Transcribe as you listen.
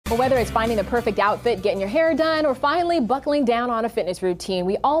Well, whether it's finding the perfect outfit, getting your hair done, or finally buckling down on a fitness routine,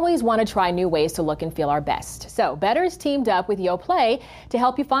 we always want to try new ways to look and feel our best. So Better's teamed up with Yoplait to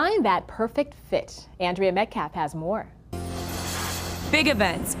help you find that perfect fit. Andrea Metcalf has more. Big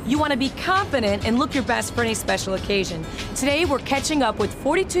events. You want to be confident and look your best for any special occasion. Today, we're catching up with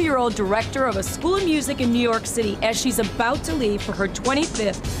 42-year-old director of a school of music in New York City as she's about to leave for her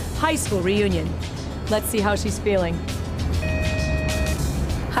 25th high school reunion. Let's see how she's feeling.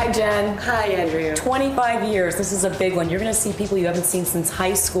 Hi, Jen. Hi, Andrea. 25 years. This is a big one. You're going to see people you haven't seen since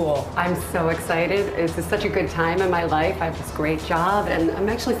high school. I'm so excited. It's such a good time in my life. I have this great job, and I'm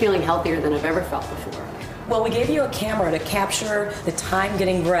actually feeling healthier than I've ever felt before. Well, we gave you a camera to capture the time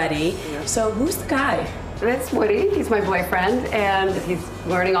getting ready. Yep. So who's the guy? That's Woody. He's my boyfriend, and he's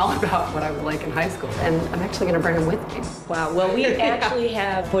learning all about what I was like in high school. And I'm actually going to bring him with me. Wow. Well, we actually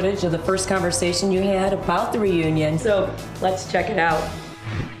have footage of the first conversation you had about the reunion. So let's check it out.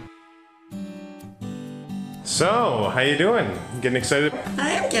 So, how you doing? Getting excited?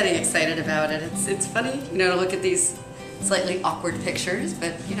 I am getting excited about it. It's funny, to look at these slightly awkward pictures,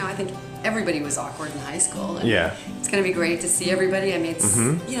 but I think everybody was awkward in high school. And yeah. It's going to be great to see everybody. I made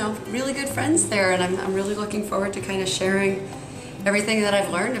really good friends there, and I'm really looking forward to kind of sharing everything that I've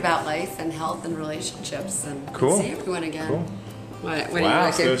learned about life and health and relationships and see everyone again. Cool. What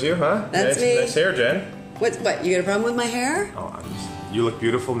Wow, so it's you, huh? That's me. Nice hair, Jen. What? You got a problem with my hair? Oh, you look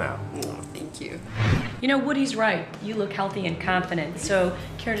beautiful now. Oh, thank you. Woody's right. You look healthy and confident. So,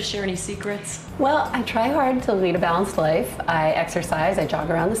 care to share any secrets? Well, I try hard to lead a balanced life. I exercise, I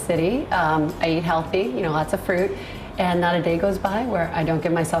jog around the city, I eat healthy, lots of fruit, and not a day goes by where I don't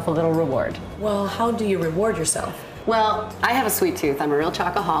give myself a little reward. Well, how do you reward yourself? Well, I have a sweet tooth. I'm a real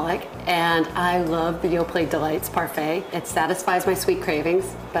chocoholic, and I love the Yoplait Delights parfait. It satisfies my sweet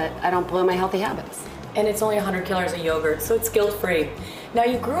cravings, but I don't blow my healthy habits. And it's only 100 calories of yogurt, so it's guilt-free. Now,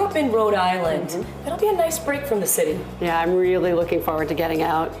 you grew up in Rhode Island. That'll be a nice break from the city. Yeah, I'm really looking forward to getting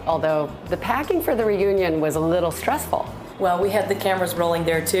out, although the packing for the reunion was a little stressful. Well, we had the cameras rolling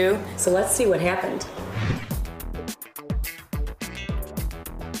there too, so let's see what happened.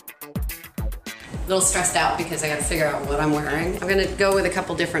 A little stressed out because I got to figure out what I'm wearing. I'm going to go with a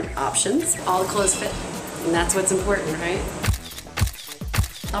couple different options. All the clothes fit, and that's what's important, right?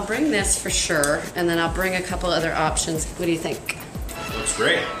 I'll bring this for sure, and then I'll bring a couple other options. What do you think? Looks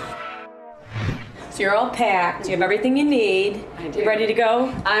great. So you're all packed. You have everything you need. I do. You ready to go?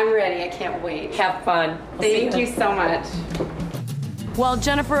 I'm ready. I can't wait. Have fun. Thank you so much. Well,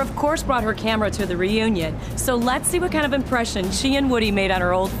 Jennifer, of course, brought her camera to the reunion. So let's see what kind of impression she and Woody made on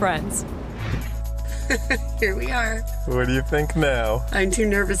her old friends. Here we are. What do you think now? I'm too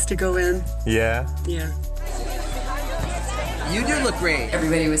nervous to go in. Yeah? Yeah. You do look great.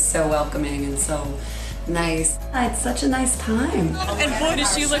 Everybody was so welcoming and so nice. I had such a nice time. And boy,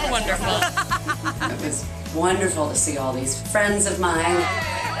 does she look wonderful. It was wonderful to see all these friends of mine.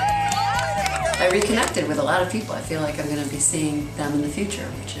 I reconnected with a lot of people. I feel like I'm going to be seeing them in the future,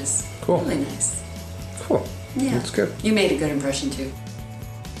 which is really nice. Cool. Yeah. That's good. You made a good impression, too.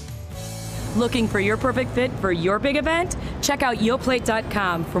 Looking for your perfect fit for your big event? Check out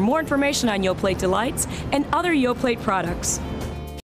Yoplait.com for more information on Yoplait Delights and other Yoplait products.